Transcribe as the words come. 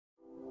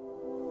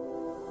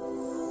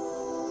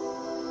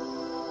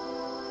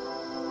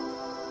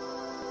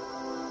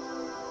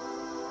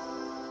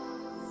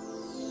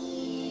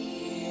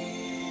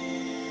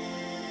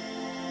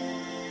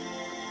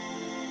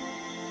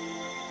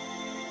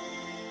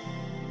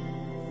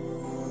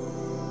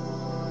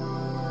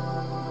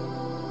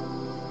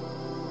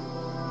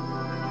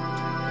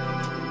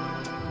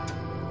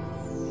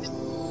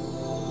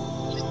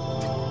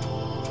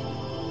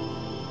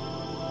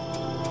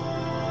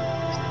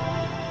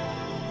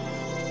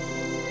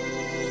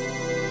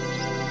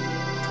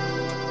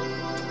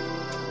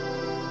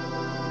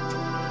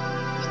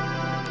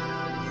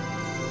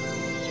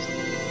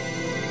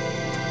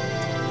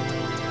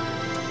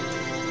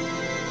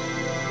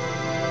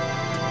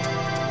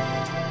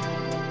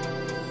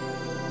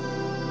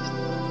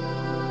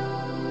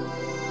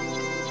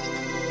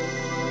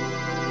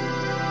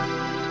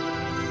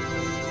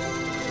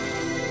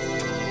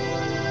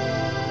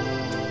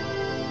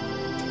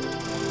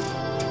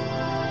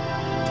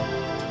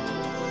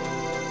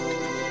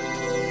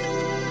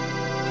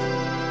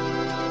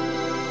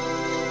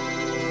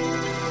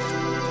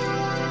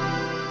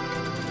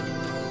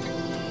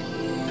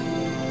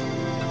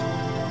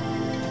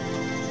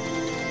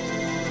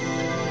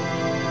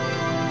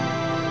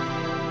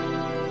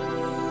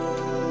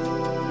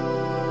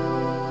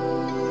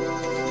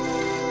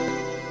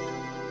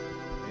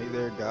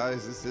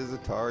guys, this is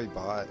Atari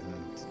Bot,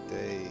 and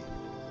today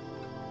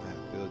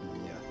I'm building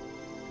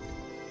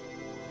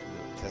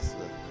the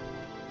Tesla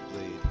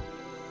blade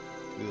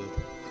build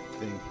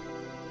thing.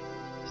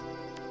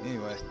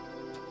 Anyway,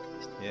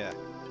 yeah,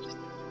 you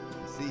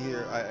can see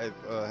here I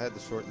had to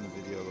shorten the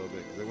video a little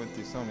bit because I went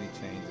through so many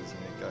changes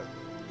and it got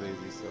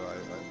lazy, so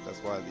that's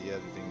why the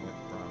editing went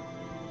wrong.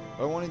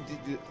 But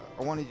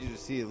I wanted you to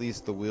see at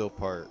least the wheel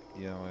part,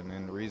 you know,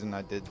 and the reason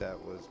I did that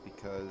was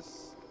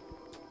because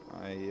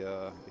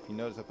if you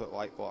notice, I put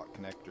light block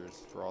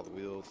connectors for all the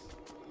wheels.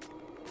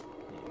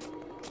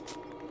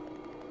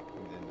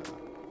 And then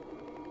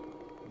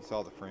you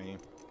saw the frame.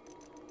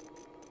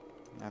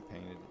 And I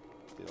painted it,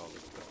 did all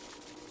this stuff.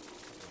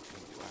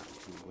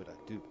 What I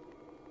do?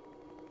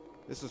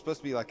 This was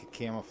supposed to be like a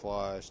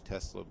camouflage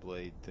Tesla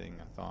blade thing.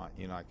 I thought,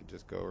 you know, I could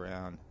just go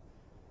around.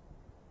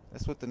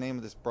 That's what the name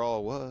of this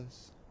Brawl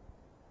was.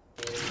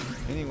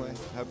 Anyway,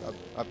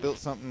 I built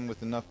something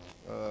with enough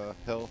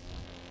health.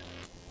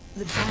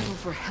 The battle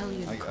for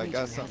Hellion. I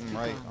got something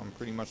right on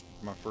pretty much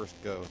my first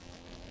go.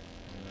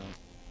 You know,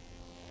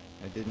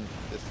 I didn't.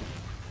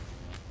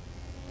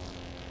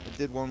 I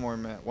did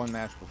one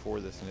match before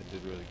this, and it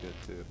did really good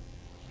too.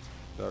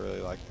 So I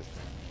really like this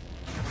one.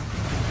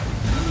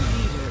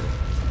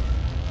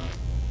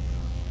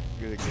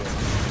 Good again.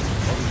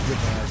 All these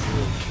different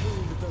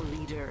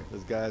ideas.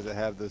 Those guys that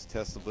have those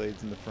Tesla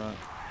blades in the front.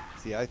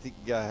 See, I think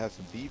you gotta have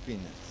some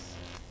beefiness.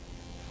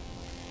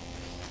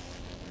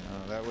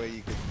 That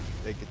way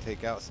they could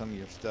take out some of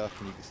your stuff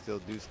and you can still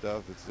do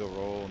stuff and still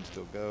roll and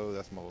still go.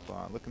 That's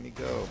Molotov. Look at me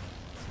go.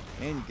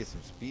 And you get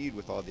some speed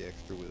with all the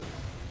extra wheels.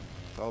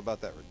 It's all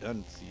about that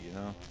redundancy, you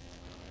know.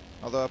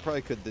 Although I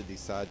probably could do these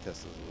side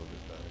Teslas a little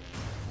bit better.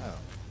 I don't know.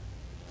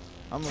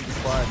 I'm gonna be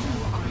quiet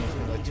now. I'm just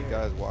gonna let you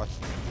guys watch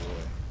and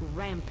enjoy.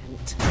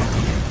 Rampant.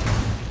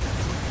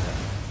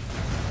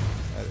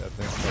 I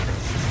think so.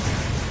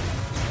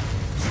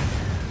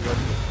 It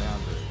doesn't get down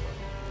very well.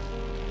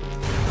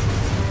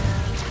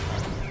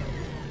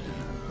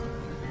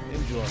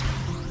 Enjoy.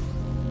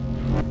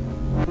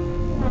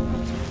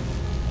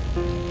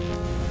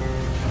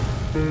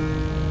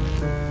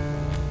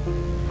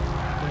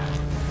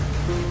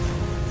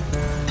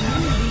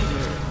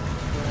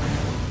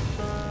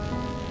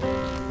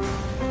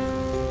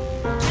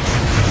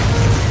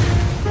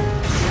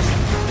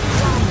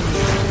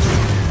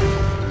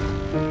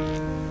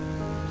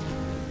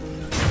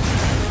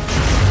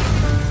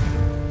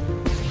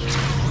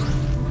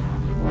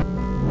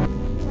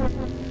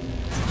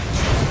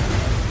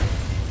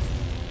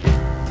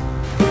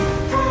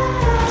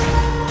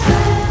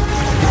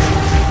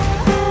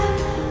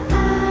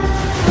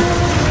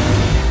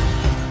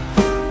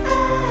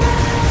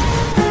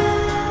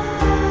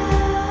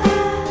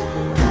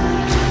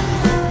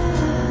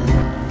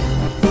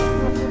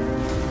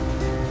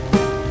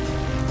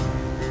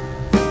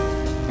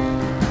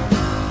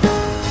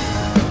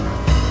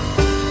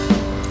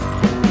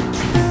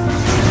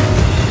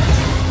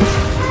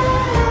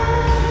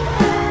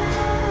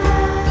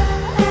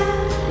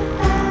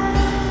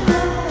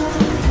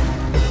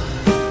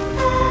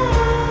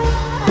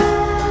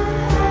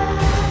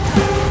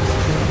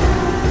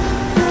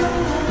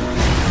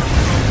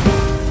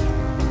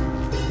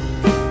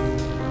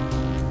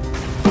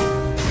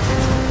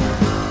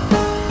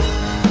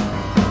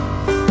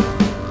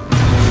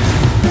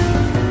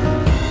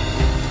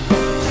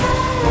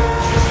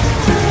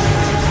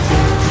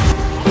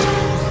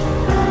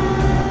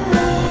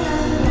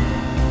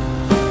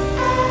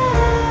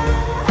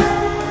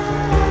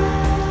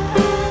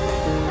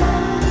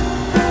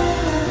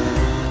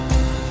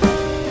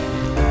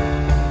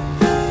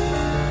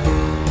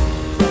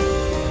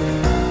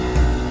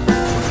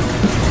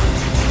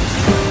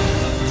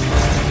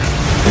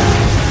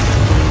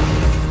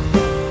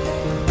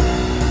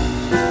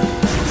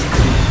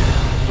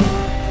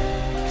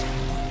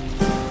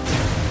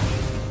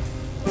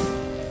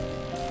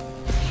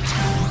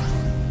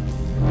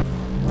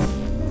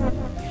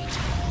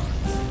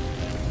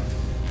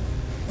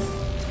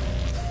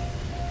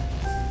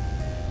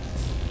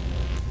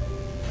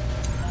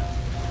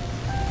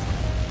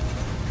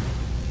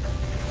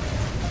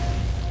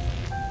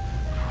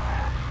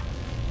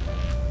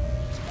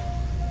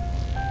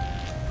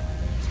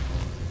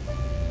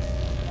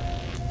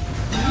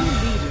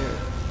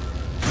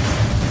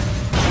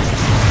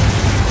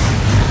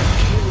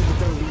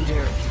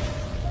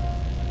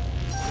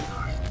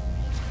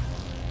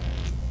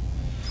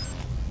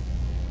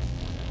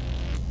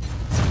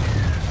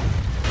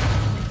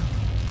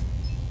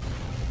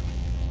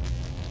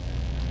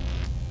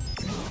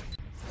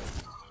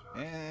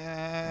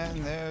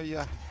 You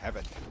have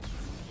it.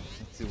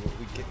 Let's see what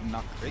we get in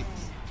our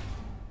crates.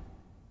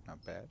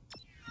 Not bad.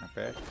 Not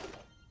bad.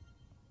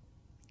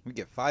 We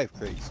get 5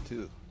 crates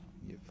too.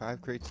 You get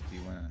 5 crates if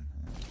you win.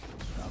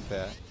 Not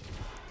bad.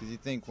 Because you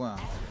think, well,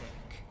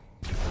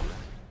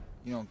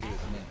 you don't get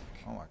as many.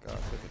 Oh my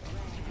gosh, look at this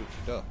good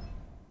stuff.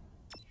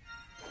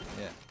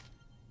 Yeah.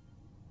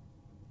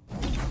 I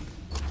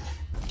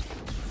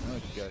know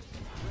what you guys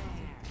think.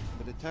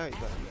 But Atari,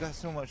 you got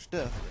so much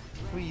stuff.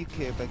 What do you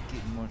care about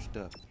getting more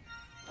stuff?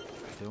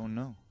 don't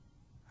know.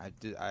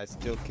 I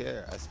still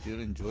care. I still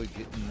enjoy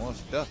getting more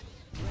stuff.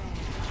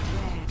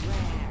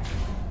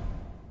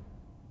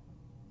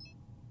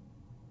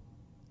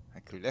 I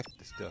collect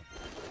the stuff.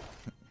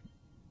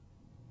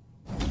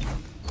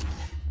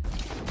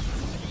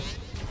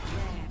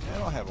 I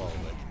don't have all the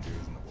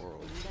legendaries in the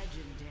world.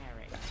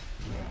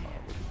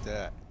 Oh, look at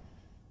that.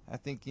 I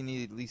think you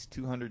need at least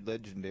 200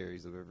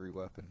 legendaries of every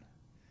weapon.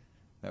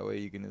 That way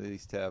you can at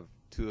least have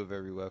 2 of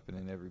every weapon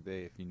in every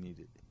bay if you need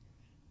it.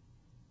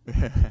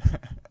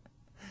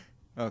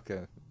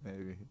 Okay,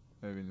 maybe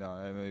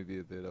not. That may be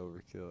a bit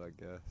overkill, I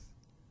guess.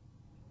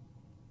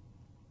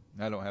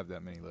 I don't have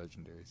that many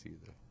legendaries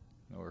either.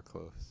 Nowhere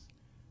close.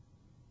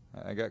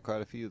 I got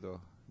quite a few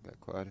though. Got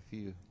quite a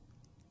few.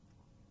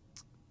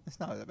 It's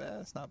not that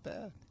bad. It's not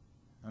bad.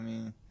 I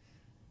mean,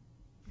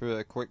 for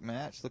a quick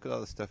match, look at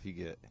all the stuff you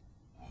get.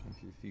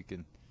 If you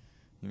can,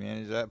 you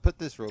manage that. Put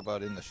this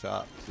robot in the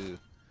shop too.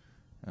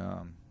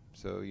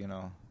 So you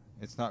know,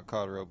 it's not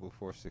called Robo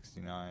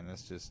 469.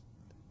 That's just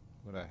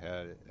what I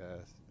had it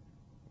as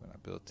when I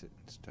built it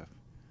and stuff.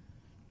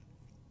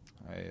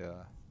 You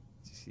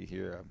see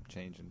here, I'm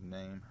changing the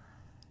name.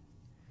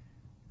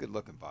 Good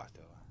looking bot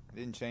though. I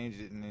didn't change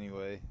it in any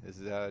way. This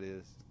is how it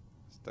is.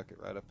 Stuck it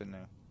right up in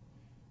there.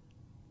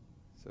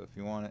 So if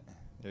you want it,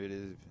 there it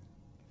is.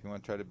 If you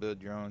want to try to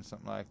build your own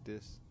something like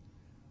this,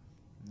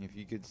 if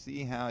you could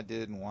see how I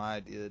did and why I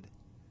did,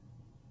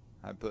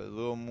 I put a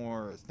little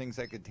more things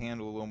that could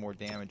handle a little more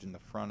damage in the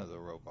front of the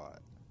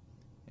robot,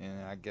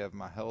 and I gave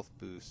my health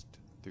boost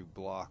through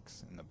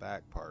blocks in the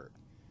back part,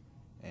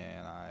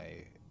 and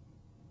I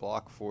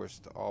block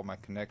forced all my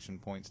connection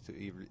points to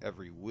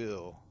every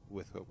wheel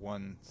with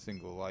one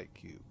single light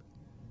cube,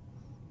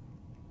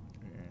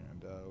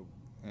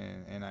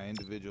 and I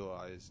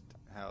individualized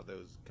how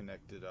those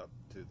connected up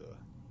to the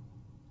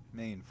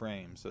main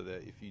frame, so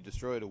that if you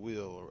destroyed a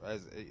wheel, or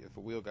if a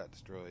wheel got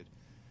destroyed,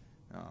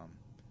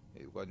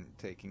 it wasn't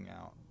taking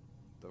out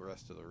the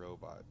rest of the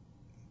robot.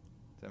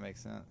 Does that make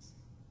sense?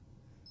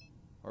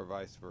 Or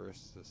vice versa,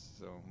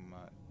 so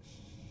much,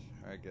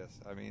 I guess.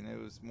 I mean, it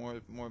was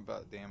more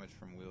about damage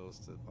from wheels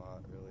to the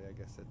bot, really. I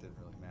guess that didn't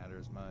really matter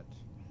as much.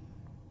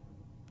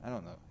 I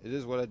don't know. It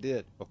is what I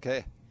did,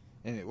 okay?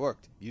 And it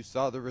worked. You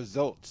saw the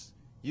results.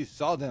 You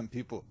saw them,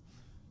 people.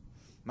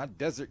 My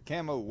desert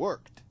camo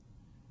worked.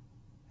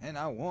 And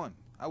I won.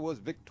 I was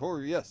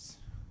victorious.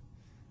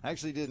 I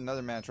actually did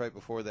another match right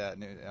before that,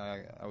 and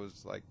I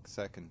was like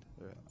second.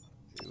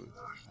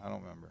 I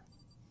don't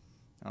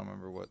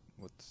remember what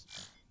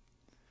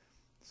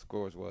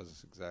scores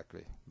was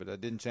exactly, but I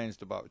didn't change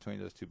the bot between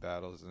those 2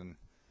 battles, and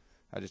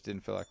I just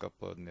didn't feel like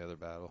uploading the other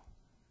battle.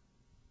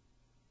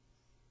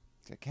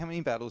 Like, how many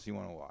battles you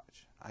want to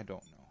watch? I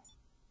don't know.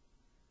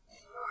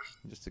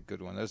 Just a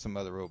good one. There's some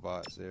other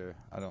robots there.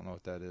 I don't know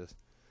what that is.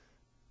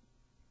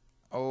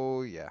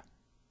 Oh yeah,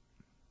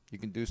 you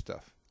can do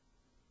stuff.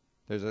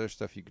 There's other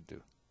stuff you can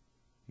do.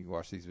 You can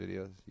watch these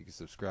videos. You can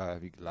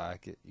subscribe. You can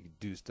like it. You can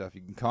do stuff.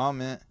 You can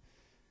comment.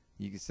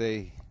 You can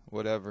say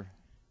whatever.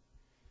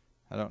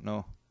 I don't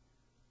know.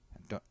 I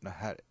don't know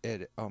how to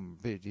edit on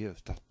my videos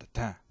all the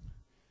time.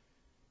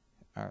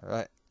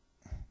 Alright.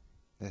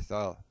 That's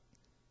all.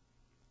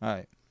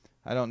 Alright.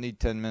 I don't need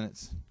 10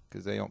 minutes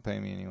because they don't pay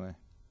me anyway.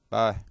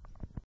 Bye.